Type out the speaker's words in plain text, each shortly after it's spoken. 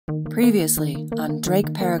Previously on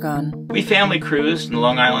DrakeParagon. We family cruised in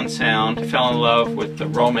Long Island Sound, fell in love with the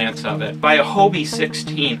romance of it. By a Hobie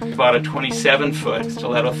 16, we bought a 27-foot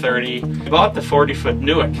Stiletto 30. We bought the 40-foot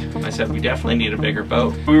Newick. I said, we definitely need a bigger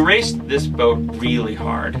boat. We raced this boat really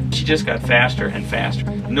hard. She just got faster and faster.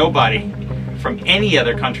 Nobody from any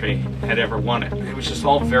other country had ever won it. It was just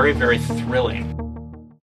all very, very thrilling.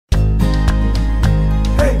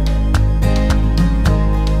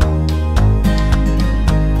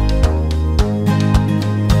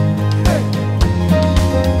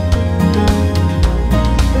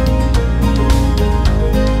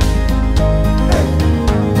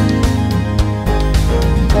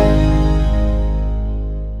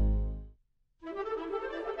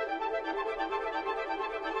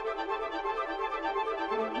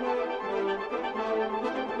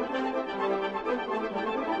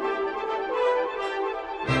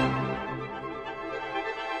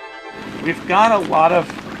 We've got a lot of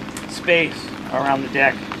space around the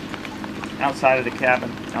deck, outside of the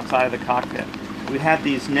cabin, outside of the cockpit. We had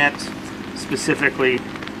these nets specifically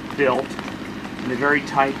built, and they're very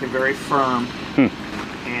tight, they're very firm,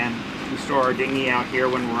 and we store our dinghy out here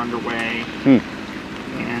when we're underway,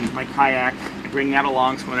 and my kayak, I bring that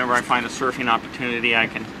along so whenever I find a surfing opportunity I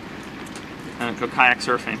can go kayak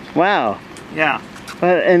surfing. Wow. Yeah.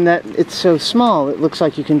 And that it's so small, it looks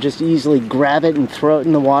like you can just easily grab it and throw it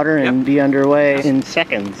in the water and be underway in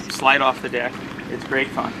seconds. Slide off the deck. It's great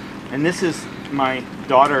fun. And this is my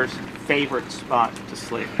daughter's favorite spot to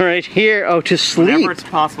sleep. Right here? Oh, to sleep? Whenever it's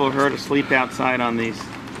possible for her to sleep outside on these,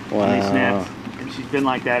 nets. And she's been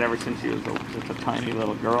like that ever since she was just a tiny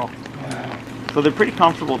little girl. Wow. So they're pretty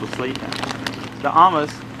comfortable to sleep in. The Amas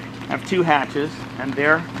have two hatches, and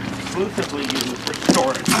they're exclusively used for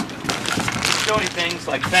storage. Storing things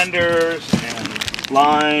like fenders and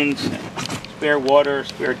lines, and spare water,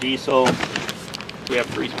 spare diesel. We have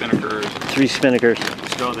 3 spinnakers. 3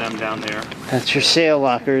 spinnakers. Stow them down there. That's your sail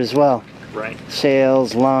locker as well. Right.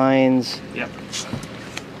 Sails, lines. Yep.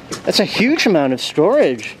 That's a huge amount of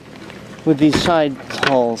storage with these side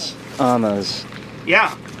hulls, Amas.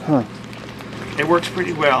 Yeah. Huh. It works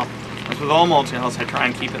pretty well. As with all motels, I try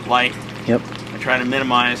and keep it light. Yep. I try to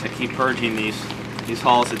minimize, I keep purging these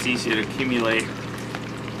hulls. It's easy to accumulate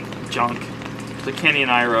junk. So Kenny and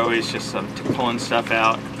I are always just pulling stuff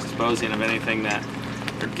out, disposing of anything that,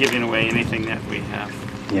 or giving away anything that we have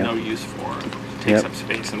no use for. It takes up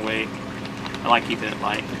space and weight. I like keeping it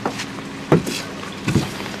light.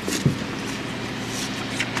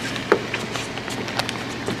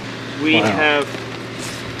 We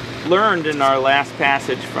have learned in our last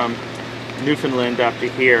passage from Newfoundland up to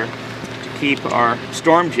here to keep our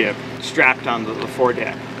storm jib strapped on the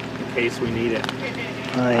foredeck in case we need it.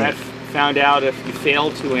 I've found out if you fail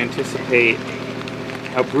to anticipate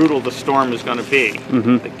how brutal the storm is going to be,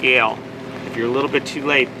 the gale, if you're a little bit too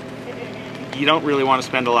late, you don't really want to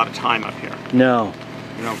spend a lot of time up here. No.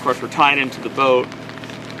 You know, of course we're tied into the boat,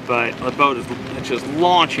 but the boat is just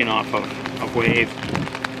launching off of waves,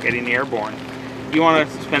 getting airborne. You want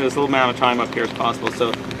to spend as little amount of time up here as possible,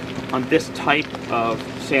 so on this type of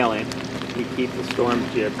sailing, we keep the storm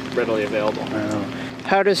jib readily available. Wow.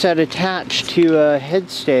 How does that attach to a head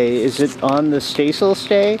stay? Is it on the staysail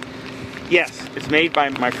stay? Yes, it's made by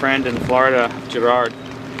my friend in Florida, Gerard,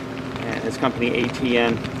 and his company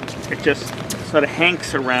ATN. It just sort of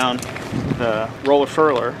hanks around the roller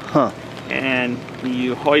furler, and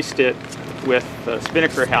you hoist it with the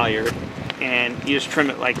spinnaker halyard, and you just trim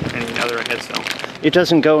it like any other headsail. It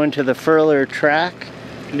doesn't go into the furler track?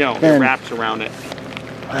 No, it wraps around it.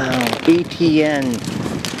 Wow, ATN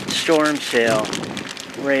storm sail,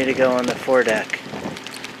 ready to go on the foredeck.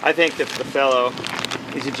 I think that the fellow,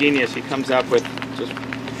 he's a genius. He comes up with just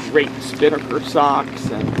great spinnaker socks,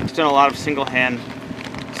 and he's done a lot of single-hand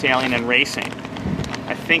sailing and racing.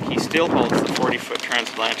 I think he still holds the 40-foot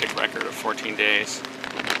transatlantic record of 14 days.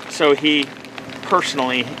 So he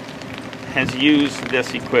personally has used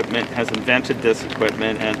this equipment, has invented this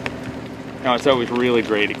equipment, and it's always really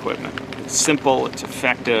great equipment. It's simple, it's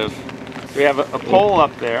effective. We have a pole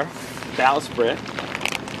up there, bowsprit,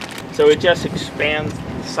 so it just expands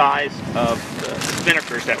the size of the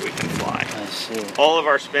spinnakers that we can fly. I see. All of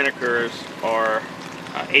our spinnakers are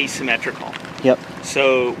asymmetrical. Yep.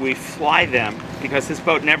 So we fly them because this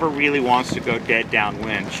boat never really wants to go dead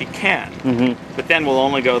downwind. She can, but then we'll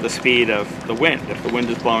only go the speed of the wind. If the wind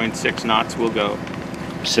is blowing 6 knots, we'll go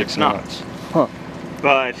 6 knots. Huh.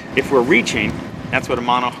 But if we're reaching, that's what a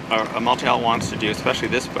motel wants to do, especially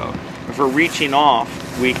this boat. If we're reaching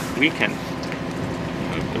off, we can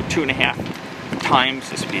 2.5 times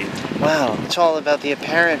the speed. Wow, it's all about the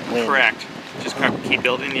apparent wind. Correct. Just keep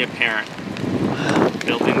building the apparent. Wow.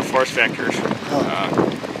 building the force vectors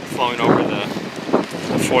flowing over the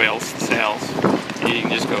foils, the sails. And you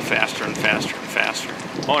can just go faster and faster and faster.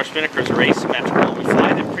 All our spinnakers are asymmetrical. We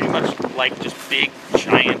fly them pretty much like just big,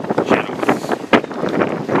 giant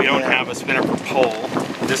gentlemen. We don't have a spinnaker pole.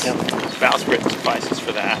 This bowsprit suffices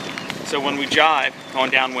for that. So when we jibe,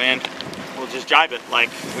 going downwind, we'll just jibe it like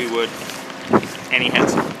we would any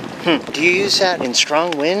headsail. Do you use that in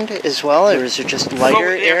strong wind as well, or is it just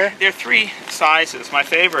lighter air? There are three sizes. My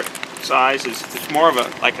favorite size is it's more of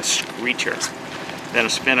like a screecher than a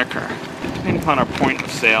spinnaker. Depending upon our point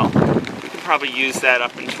of sail, we can probably use that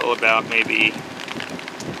up until about maybe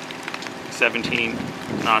 17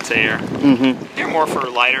 knots air. They're more for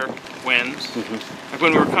lighter winds. Like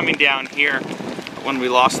when we were coming down here, when we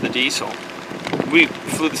lost the diesel, we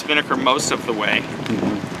flew the spinnaker most of the way,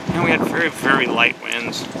 and we had very, very light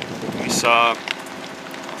winds. We saw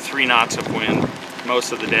 3 knots of wind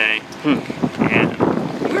most of the day, and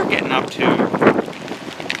we were getting up to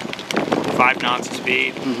 5 knots of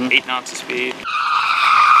speed, 8 knots of speed,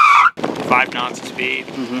 5 knots of speed,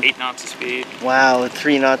 8 knots of speed. Wow,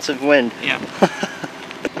 3 knots of wind. Yeah.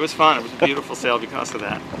 It was fun. It was a beautiful sail because of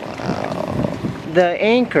that. Wow. The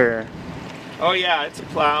anchor. Oh yeah, it's a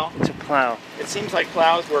plow. It's a plow. It seems like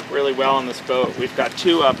plows work really well on this boat. We've got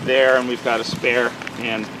 2 up there, and we've got a spare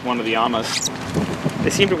and one of the Amas. They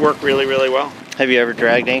seem to work really, really well. Have you ever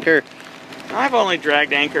dragged anchor? I've only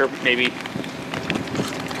dragged anchor maybe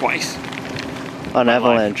twice. On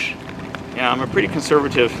Avalanche? Yeah, I'm a pretty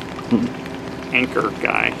conservative anchor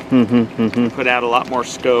guy. Put out a lot more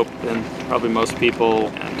scope than probably most people,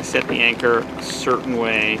 and I set the anchor a certain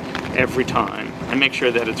way every time. I make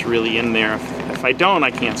sure that it's really in there. If I don't,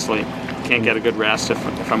 I can't sleep. I can't get a good rest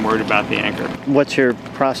if I'm worried about the anchor. What's your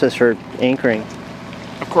process for anchoring?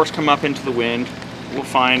 Of course, come up into the wind. We'll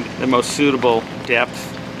find the most suitable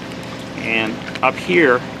depth. And up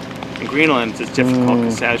here in Greenland, it's difficult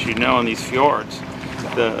because, as you know, in these fjords,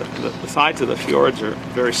 the sides of the fjords are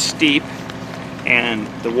very steep, and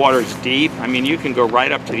the water is deep. I mean, you can go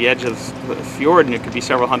right up to the edge of the fjord, and it could be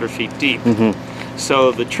several hundred feet deep.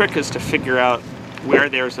 So the trick is to figure out where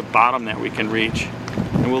there's a bottom that we can reach.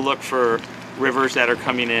 And we'll look for rivers that are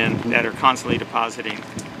coming in that are constantly depositing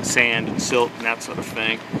sand and silt and that sort of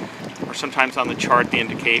thing. Or sometimes on the chart they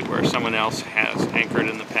indicate where someone else has anchored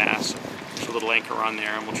in the past. There's a little anchor on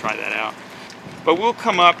there, and we'll try that out. But we'll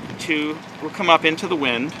come up into the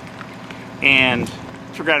wind and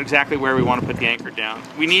figure out exactly where we want to put the anchor down.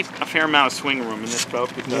 We need a fair amount of swing room in this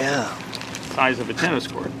boat because of the size of a tennis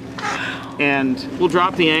court. And we'll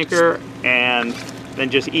drop the anchor and then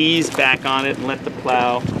just ease back on it and let the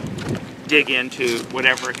plow dig into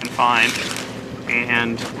whatever it can find.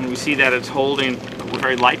 And when we see that it's holding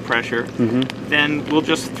very light pressure, then we'll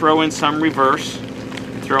just throw in some reverse,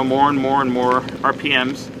 throw more and more and more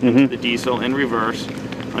RPMs into the diesel in reverse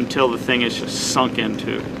until the thing is just sunk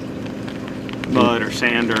into mud or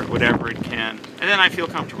sand or whatever it can. And then I feel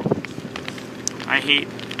comfortable. I hate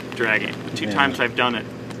dragging. The 2 times I've done it,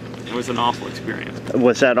 it was an awful experience.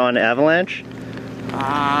 Was that on Avalanche?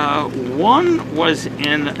 One was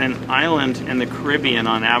in an island in the Caribbean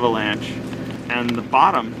on Avalanche, and the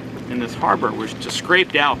bottom in this harbor was just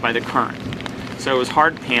scraped out by the current. So it was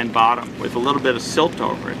hard pan bottom with a little bit of silt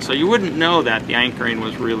over it. So you wouldn't know that the anchoring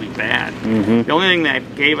was really bad. The only thing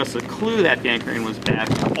that gave us a clue that the anchoring was bad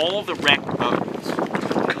was all the wrecked boats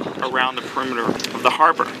around the perimeter of the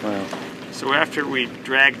harbor. Wow. So after we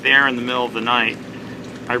dragged there in the middle of the night,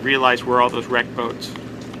 I realized where all those wrecked boats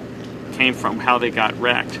came from, how they got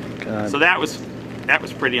wrecked. So that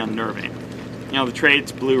was pretty unnerving. You know, the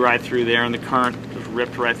trades blew right through there, and the current just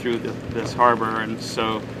ripped right through this harbor, and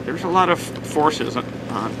so there's a lot of forces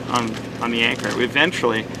on the anchor. We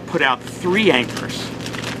eventually put out 3 anchors.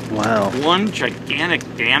 Wow. One gigantic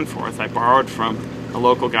Danforth I borrowed from a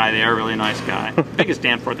local guy there, a really nice guy. Biggest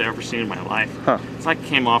Danforth I've ever seen in my life. It's like it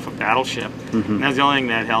came off a battleship. And that's the only thing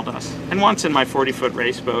that held us. And once in my 40-foot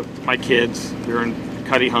race boat, my kids, we were in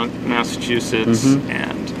Cuttyhunk, Massachusetts,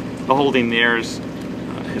 and the holding there is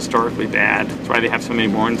historically bad. That's why they have so many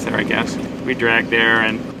moorings there, I guess. We dragged there,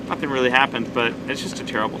 and nothing really happened, but it's just a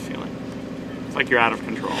terrible feeling. It's like you're out of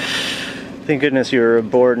control. Thank goodness you were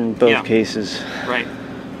aboard in both cases. Right.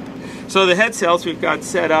 So the head sails we've got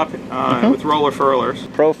set up with roller furlers.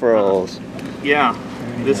 Pro-furls. Yeah.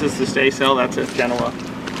 This is the staysail. That's at Genoa.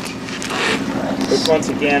 Which once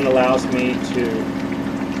again allows me to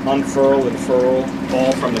unfurl and furl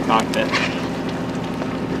all from the cockpit.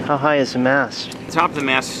 How high is the mast? The top of the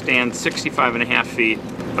mast stands 65.5 feet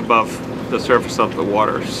above the surface of the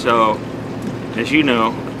water. So, as you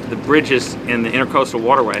know, the bridges in the Intercoastal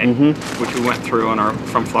Waterway, which we went through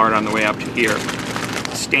from Florida on the way up to here,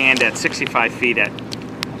 stand at 65 feet at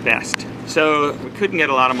best. So we couldn't get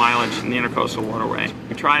a lot of mileage in the intercoastal waterway.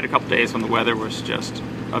 We tried a couple days when the weather was just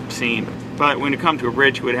obscene. But when you come to a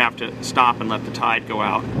bridge, we'd have to stop and let the tide go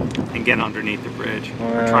out and get underneath the bridge.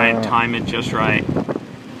 Or try and time it just right.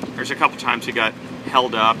 There's a couple times we got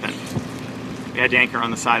held up and we had to anchor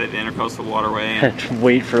on the side of the intercoastal waterway and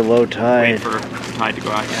wait for low tide. Wait for the tide to go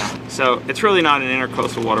out, yeah. So it's really not an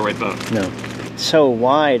intercoastal waterway boat. No. So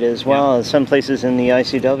wide as well. Yeah. Some places in the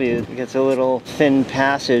ICW, it gets a little thin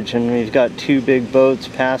passage and we've got two big boats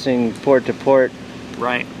passing port to port.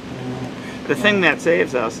 Right. The thing that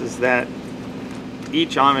saves us is that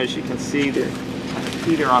each Amish, you can see the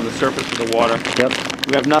feet are on the surface of the water. Yep.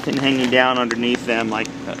 We have nothing hanging down underneath them like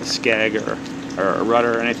a skeg or a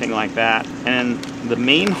rudder or anything like that. And the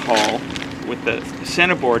main hull with the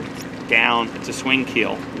centerboard down, it's a swing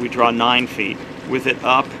keel. We draw 9 feet. With it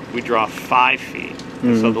up, we draw 5 feet.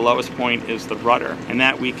 So the lowest point is the rudder. And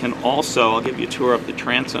that we can also, I'll give you a tour of the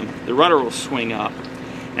transom, the rudder will swing up.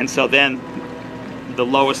 And so then the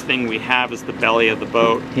lowest thing we have is the belly of the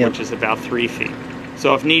boat, which is about 3 feet.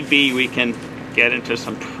 So if need be, we can get into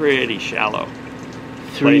some pretty shallow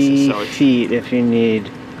places. 3 feet if you need.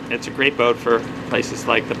 It's a great boat for places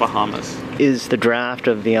like the Bahamas. Is the draft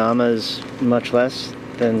of the Amas much less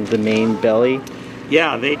than the main belly?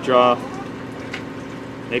 Yeah, they draw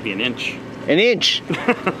maybe an inch. An inch?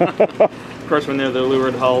 Of course, when they're the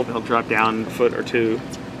leeward hull, they'll drop down a foot or two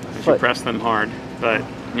as you press them hard. But,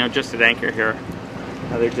 you know, just at anchor here,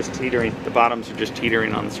 they're just teetering. The bottoms are just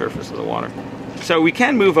teetering on the surface of the water. So we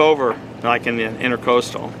can move over, like in the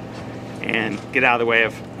intercoastal, and get out of the way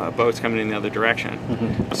of boats coming in the other direction.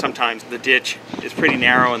 Sometimes the ditch is pretty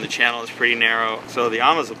narrow and the channel is pretty narrow, so the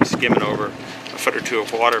Amas will be skimming over a foot or two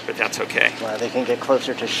of water, but that's okay. Wow, they can get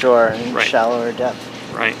closer to shore and shallower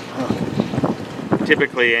depth. Right.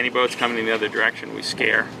 Typically, any boats coming in the other direction, we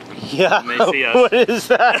scare. Yeah. When they see us. What is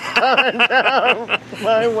that coming down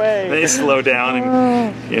my way? They slow down,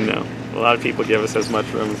 and you know, a lot of people give us as much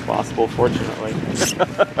room as possible, fortunately.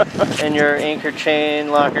 And your anchor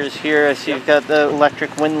chain lockers here, I see you've got the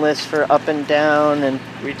electric windlass for up and down, and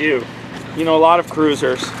we do. You know, a lot of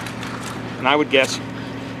cruisers, and I would guess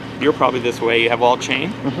you're probably this way, you have all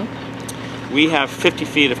chain. We have 50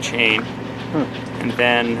 feet of chain, and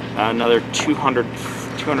then another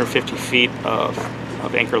 250 feet of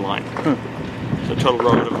anchor line. So total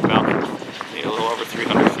road of about maybe a little over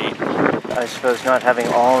 300 feet. I suppose not having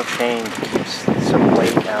all chain keeps some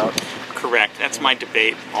weight out. Correct. That's my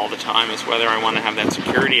debate all the time, is whether I want to have that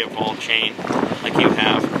security of all chain like you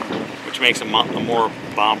have, which makes a more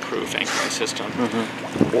bomb-proof anchoring system,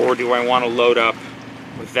 or do I want to load up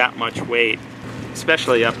with that much weight,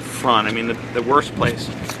 especially up front. I mean, the worst place,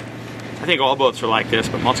 I think all boats are like this,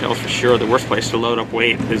 but multi-hulls for sure, the worst place to load up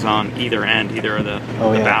weight is on either end, either of the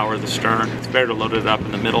bow or the stern. It's better to load it up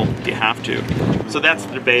in the middle if you have to. So that's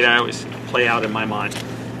the debate I always play out in my mind.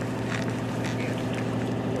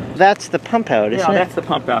 That's the pump out, isn't it? Yeah, that's the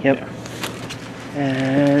pump out there.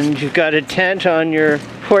 And you've got a tent on your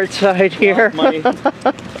port side here. Well,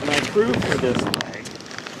 my crew for this leg,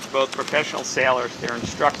 both professional sailors, they're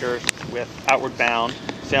instructors with Outward Bound,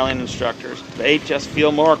 sailing instructors. They just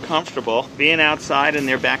feel more comfortable being outside in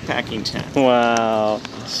their backpacking tent. Wow.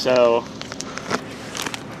 So,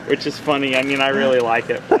 which is funny. I mean, I really like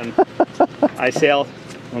it. When I sailed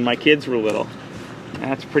when my kids were little,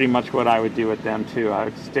 that's pretty much what I would do with them too. I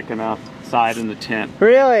would stick them outside in the tent.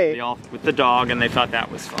 Really? With the dog, and they thought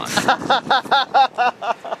that was fun.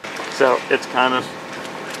 So it's kind of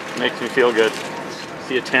makes me feel good.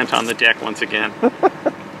 See a tent on the deck once again.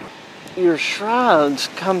 Your shrouds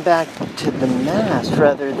come back to the mast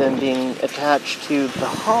rather than being attached to the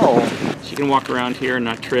hull. So you can walk around here and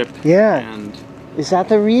not trip. Yeah. And is that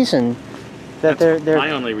the reason that they're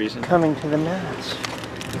my only reason coming to the mast?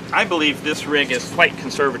 I believe this rig is quite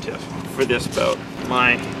conservative for this boat.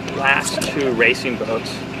 My last 2 racing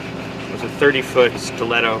boats was a 30-foot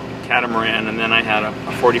stiletto catamaran, and then I had a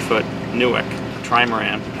 40-foot Newark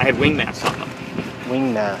trimaran. I had wing masts on them.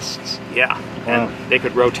 Wing masts? Yeah, and they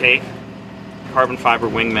could rotate, carbon fiber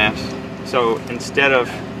wing masts. So instead of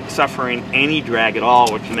suffering any drag at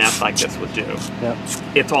all, which a mast like this would do,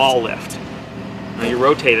 it's all lift. Now you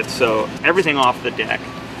rotate it so everything off the deck,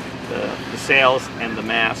 the sails and the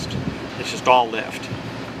mast, it's just all lift.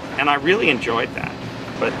 And I really enjoyed that.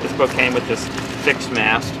 But this boat came with this fixed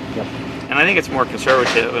mast, and I think it's more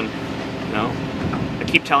conservative, and you know, I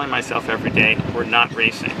keep telling myself every day, we're not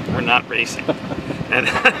racing, we're not racing. And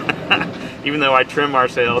even though I trim our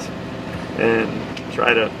sails and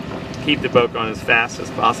try to keep the boat going as fast as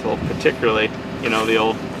possible, particularly, you know, the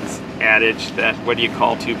old adage that, what do you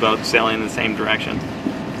call 2 boats sailing in the same direction?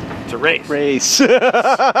 to race. Race.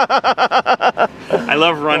 I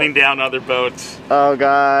love running down other boats. Oh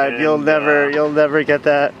God, And, you'll never get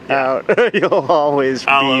that out. You'll always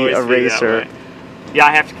be a racer. Yeah,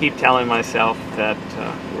 I have to keep telling myself that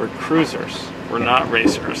we're cruisers. We're not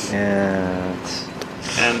racers. Yeah.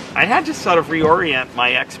 And I had to sort of reorient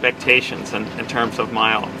my expectations in terms of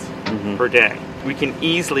miles per day. We can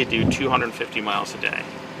easily do 250 miles a day.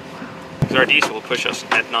 Because our diesel will push us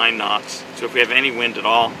at 9 knots. So if we have any wind at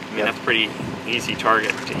all, I mean, that's a pretty easy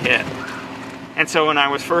target to hit. And so when I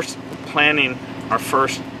was first planning our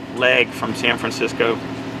first leg from San Francisco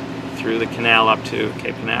through the canal up to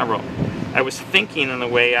Cape Canaveral, I was thinking in the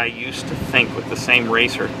way I used to think with the same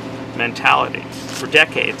racer mentality. For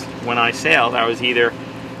decades, when I sailed, I was either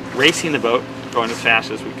racing the boat, going as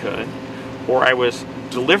fast as we could, or I was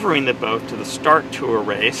delivering the boat to the start to a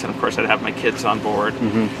race, and of course I'd have my kids on board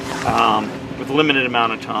with a limited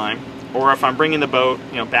amount of time. Or if I'm bringing the boat,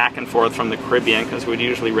 back and forth from the Caribbean, because we'd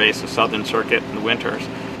usually race the Southern Circuit in the winters,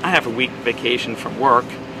 I have a week vacation from work,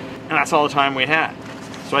 and that's all the time we had.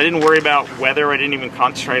 So I didn't worry about weather. I didn't even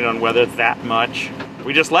concentrate on weather that much.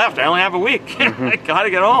 We just left. I only have a week. I gotta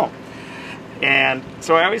get home. And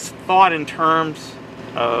so I always thought in terms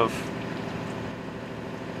of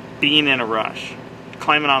being in a rush,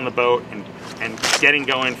 climbing on the boat and getting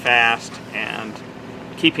going fast and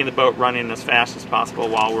keeping the boat running as fast as possible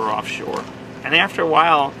while we're offshore. And after a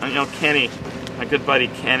while, Kenny, my good buddy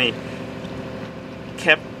Kenny,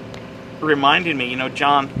 kept reminding me,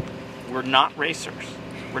 John, we're not racers.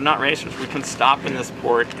 We're not racers. We can stop in this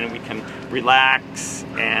port and we can relax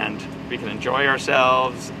and we can enjoy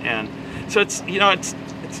ourselves. And so it's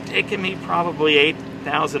taken me probably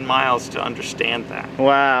 8,000 miles to understand that.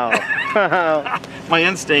 Wow. My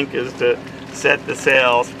instinct is to set the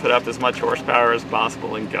sails, put up as much horsepower as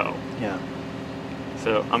possible, and go. Yeah.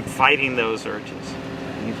 So I'm fighting those urges.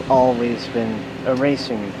 You've always been a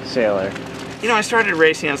racing sailor. I started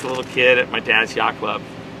racing as a little kid at my dad's yacht club.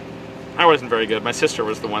 I wasn't very good. My sister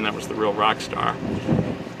was the one that was the real rock star.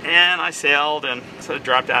 And I sailed and sort of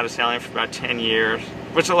dropped out of sailing for about 10 years,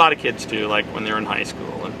 which a lot of kids do, like when they're in high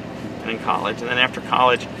school and in college. And then after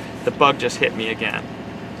college, the bug just hit me again.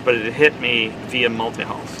 But it hit me via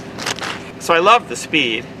multi-hulls. So I loved the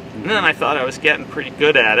speed, and then I thought I was getting pretty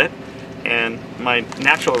good at it, and my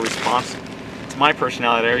natural response to my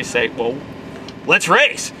personality, I always say, well, let's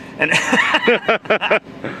race. And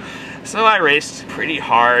so I raced pretty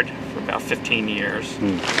hard for about 15 years.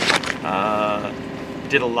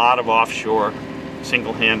 Did a lot of offshore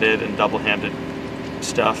single-handed and double-handed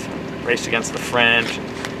stuff. Raced against the French,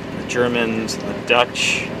 the Germans, the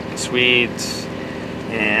Dutch, the Swedes,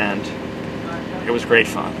 and it was great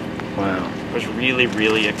fun. Wow. It was really,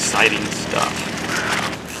 really exciting stuff.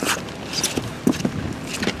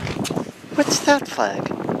 What's that flag?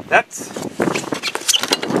 That's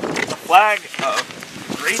the flag of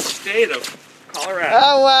the great state of Colorado.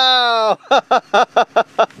 Oh, wow!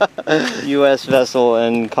 U.S. vessel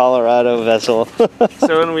and Colorado vessel.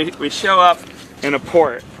 So when we show up in a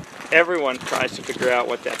port, everyone tries to figure out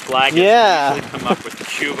what that flag is. Yeah. We usually come up with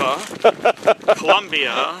Cuba,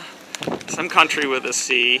 Colombia, some country with a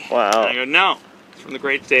C. Wow. And I go, no, it's from the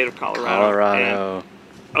great state of Colorado. Colorado.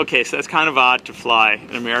 And, okay, so that's kind of odd to fly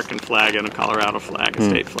an American flag and a Colorado flag, a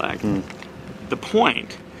state flag. The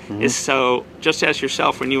point is, so just as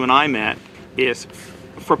yourself, when you and I met, is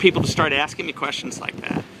for people to start asking me questions like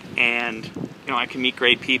that. And, I can meet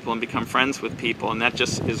great people and become friends with people, and that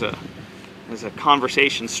just is a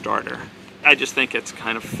conversation starter. I just think it's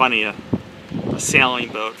kind of funny, a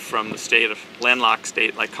sailing boat from the landlocked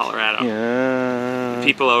state like Colorado. Yeah.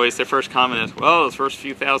 People always, their first comment is, well, those first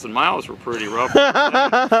few thousand miles were pretty rough.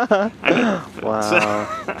 I know.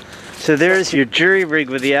 Wow. So there's your jury rig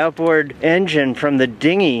with the outboard engine from the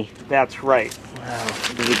dinghy. That's right. Wow.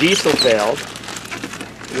 The diesel failed.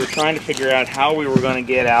 We were trying to figure out how we were going to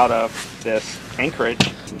get out of this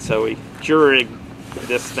anchorage. And so we jury rigged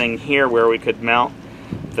this thing here where we could mount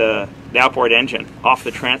the outboard engine off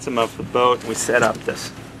the transom of the boat. We set up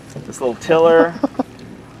this little tiller,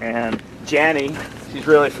 and Janny, she's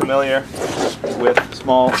really familiar with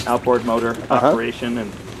small outboard motor operation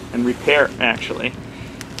and repair, actually.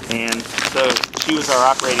 And so she was our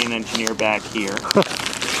operating engineer back here,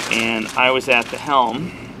 and I was at the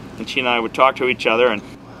helm, and she and I would talk to each other, and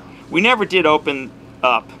we never did open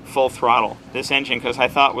up full throttle this engine because I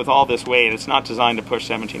thought with all this weight, it's not designed to push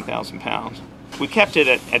 17,000 pounds. We kept it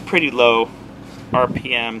at pretty low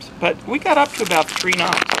RPMs, but we got up to about 3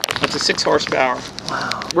 knots. That's a 6 horsepower.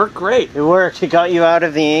 Wow. Worked great. It worked. It got you out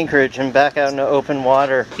of the anchorage and back out into open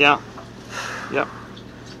water. Yeah. Yep.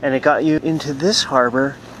 And it got you into this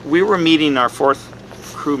harbor. We were meeting our 4th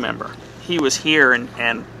crew member. He was here, and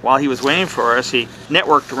while he was waiting for us, he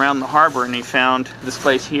networked around the harbor, and he found this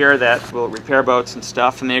place here that will repair boats and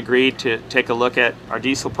stuff, and they agreed to take a look at our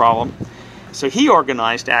diesel problem. So he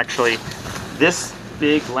organized, actually, this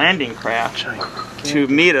big landing craft to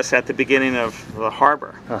meet us at the beginning of the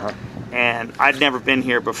harbor. And I'd never been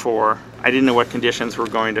here before. I didn't know what conditions we're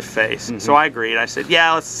going to face. So I agreed. I said,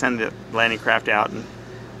 yeah, let's send the landing craft out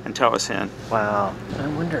and tow us in. Wow. I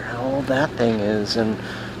wonder how old that thing is and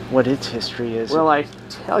what its history is. Well, I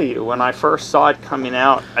tell you, when I first saw it coming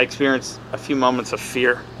out, I experienced a few moments of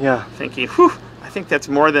fear. Yeah. Thinking, whew, I think that's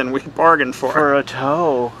more than we bargained for. For a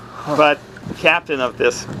tow. But the captain of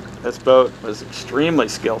this boat was extremely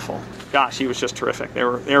skillful. Gosh, he was just terrific. There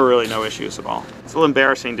were really no issues at all. It's a little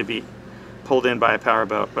embarrassing to be pulled in by a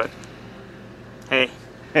powerboat, but hey.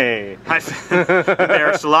 I've been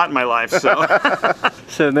embarrassed a lot in my life, so.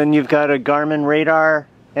 So then you've got a Garmin radar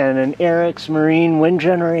and an Eric's marine wind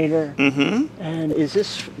generator. And is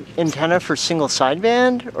this antenna for single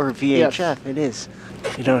sideband or VHF? Yes. It is.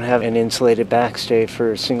 You don't have an insulated backstay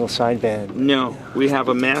for single sideband. No, we have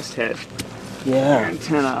a masthead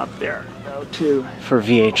antenna up there, though, too. For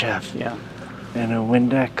VHF. Yeah. And a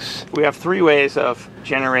Windex. We have 3 ways of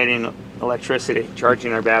generating electricity,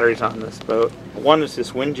 charging our batteries on this boat. One is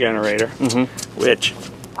this wind generator, which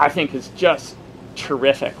I think is just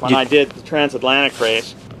terrific. When I did the transatlantic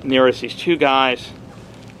race, there was these 2 guys,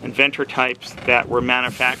 inventor types, that were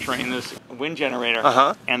manufacturing this wind generator.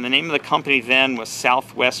 And the name of the company then was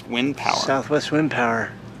Southwest Wind Power. Southwest Wind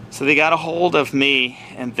Power. So they got a hold of me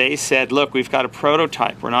and they said, look, we've got a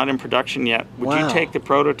prototype. We're not in production yet. Would you take the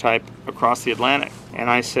prototype across the Atlantic? And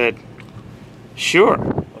I said, sure.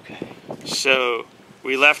 Okay. So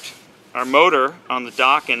we left our motor on the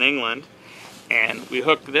dock in England and we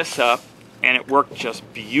hooked this up and it worked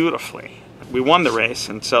just beautifully. We won the race,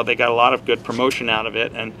 and so they got a lot of good promotion out of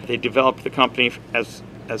it, and they developed the company as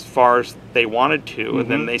far as they wanted to,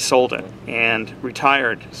 and then they sold it and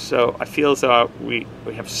retired. So I feel as though we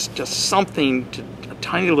have just something, a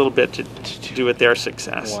tiny little bit to do with their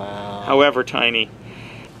success, however tiny.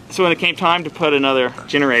 So when it came time to put another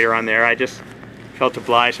generator on there, I just felt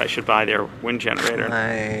obliged I should buy their wind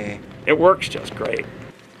generator. It works just great.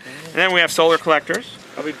 And then we have solar collectors.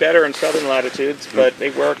 They'll be better in southern latitudes, but they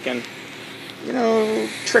work in, you know,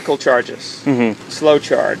 trickle charges, slow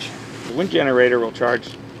charge. The wind generator will charge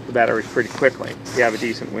the batteries pretty quickly if you have a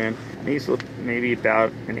decent wind. These look maybe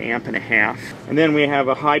about 1.5 amps. And then we have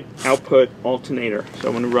a high output alternator.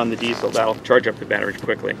 So when we run the diesel, that'll charge up the batteries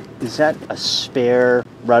quickly. Is that a spare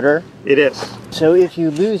rudder? It is. So if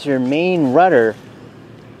you lose your main rudder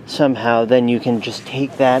somehow, then you can just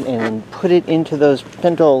take that and put it into those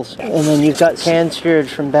pintles, and then you've got sand steerage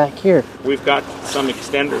from back here. We've got some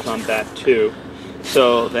extenders on that too.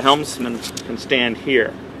 So the helmsman can stand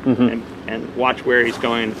here and watch where he's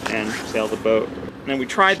going and sail the boat. And we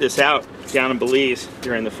tried this out down in Belize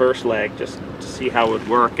during the first leg just to see how it would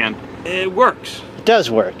work, and it works. It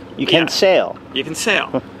does work. You can sail. You can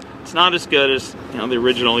sail. It's not as good as, you know, the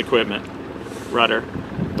original equipment rudder,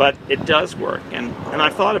 but it does work. And I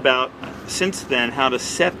thought about, since then, how to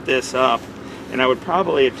set this up, and I would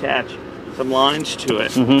probably attach some lines to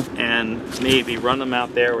it and maybe run them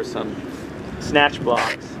out there with some snatch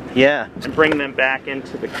blocks. Yeah. And bring them back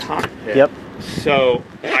into the cockpit. Yep. So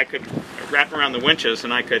I could wrap around the winches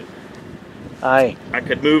and I could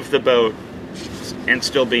move the boat and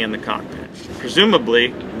still be in the cockpit.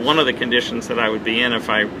 Presumably, one of the conditions that I would be in if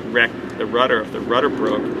I wrecked the rudder, if the rudder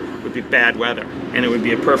broke, would be bad weather. And it would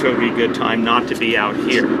be a perfectly good time not to be out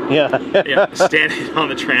here. Yeah, standing on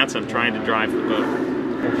the transom trying to drive the boat.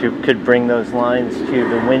 If you could bring those lines to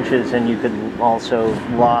the winches, and you could also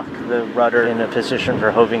lock the rudder in a position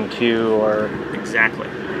for hoving to, or... Exactly.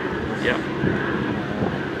 Yeah.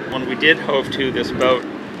 When we did hove to this boat,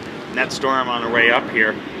 in that storm on her way up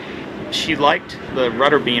here, she liked the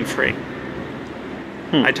rudder being free.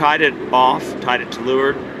 I tied it off, tied it to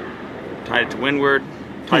leeward, tied it to windward,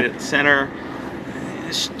 tied it to center.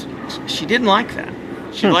 She didn't like that.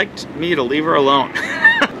 She liked me to leave her alone.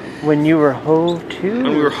 When you were hove to?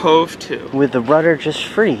 When we were hove to. With the rudder just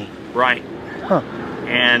free? Right.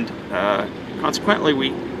 And consequently,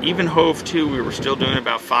 we even hove to, we were still doing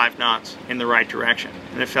about 5 knots in the right direction.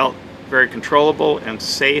 And it felt very controllable and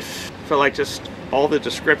safe. It felt like just all the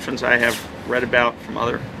descriptions I have read about from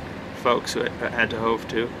other folks who had to hove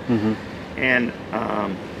to. And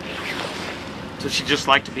so she just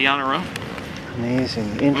liked to be on her own.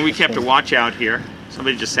 Amazing. And we kept a watch out here.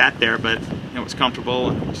 Somebody just sat there, but you know, it was comfortable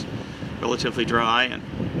and it was relatively dry, and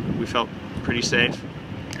we felt pretty safe.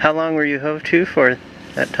 How long were you hove to for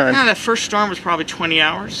that time? Yeah, that first storm was probably 20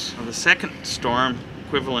 hours. The second storm,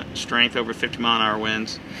 equivalent strength over 50-mile-an-hour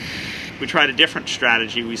winds. We tried a different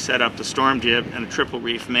strategy. We set up the storm jib and a triple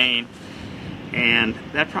reef main, and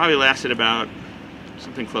that probably lasted about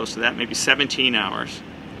something close to that, maybe 17 hours.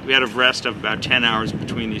 We had a rest of about 10 hours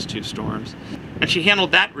between these two storms. And she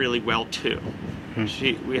handled that really well too.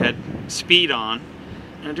 We had speed on,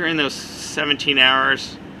 and during those 17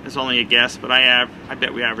 hours, it's only a guess, but I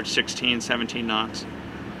bet we averaged 16, 17 knots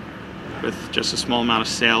with just a small amount of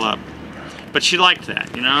sail up. But she liked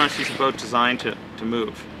that, you know, she's a boat designed to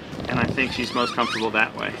move. And I think she's most comfortable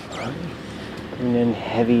that way. And in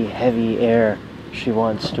heavy, heavy air, she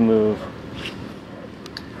wants to move.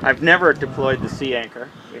 I've never deployed the sea anchor.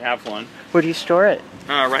 We have one. Where do you store it?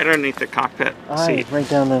 Right underneath the cockpit seat. Right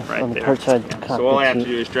down on the port side Yeah. cockpit So all I have seat.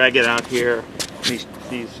 to do is drag it out here.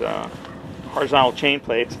 These horizontal chain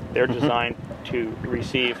plates, they're designed to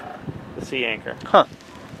receive the sea anchor. Huh.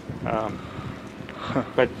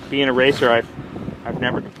 But being a racer, I've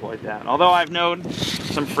never deployed that. Although I've known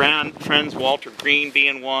some friends, Walter Green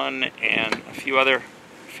being one, and a few other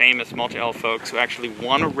famous multi-hull folks who actually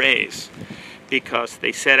won a race because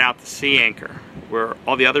they set out the sea anchor, where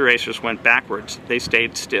all the other racers went backwards. They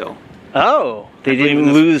stayed still. Oh, they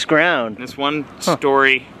didn't lose ground. This one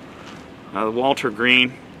story, Walter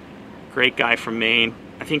Green, great guy from Maine,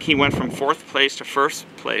 I think he went from 4th place to 1st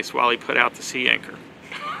place while he put out the sea anchor.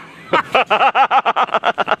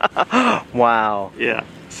 Wow. Yeah,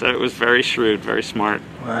 so it was very shrewd, very smart.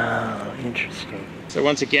 Wow, interesting. So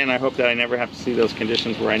once again, I hope that I never have to see those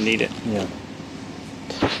conditions where I need it. Yeah.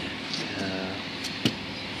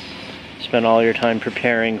 Spend all your time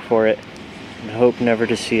preparing for it and hope never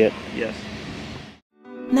to see it. Yes.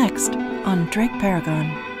 Next on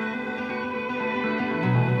DrakeParagon.